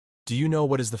Do you know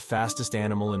what is the fastest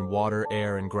animal in water,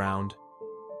 air, and ground?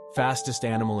 Fastest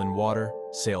animal in water,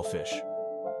 sailfish.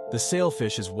 The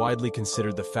sailfish is widely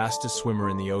considered the fastest swimmer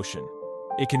in the ocean.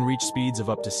 It can reach speeds of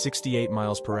up to 68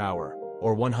 miles per hour,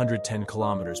 or 110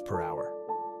 kilometers per hour.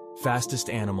 Fastest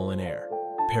animal in air,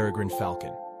 Peregrine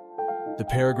falcon. The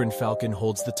peregrine falcon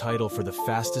holds the title for the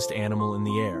fastest animal in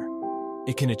the air.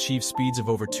 It can achieve speeds of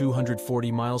over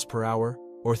 240 miles per hour,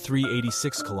 or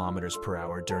 386 kilometers per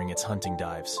hour during its hunting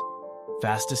dives.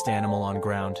 Fastest animal on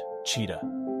ground, cheetah.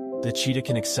 The cheetah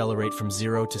can accelerate from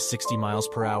 0 to 60 miles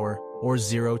per hour, or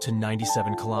 0 to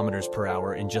 97 kilometers per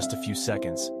hour in just a few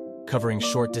seconds, covering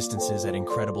short distances at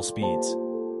incredible speeds.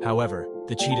 However,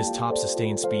 the cheetah's top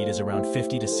sustained speed is around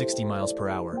 50 to 60 miles per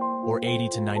hour, or 80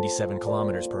 to 97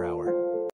 kilometers per hour.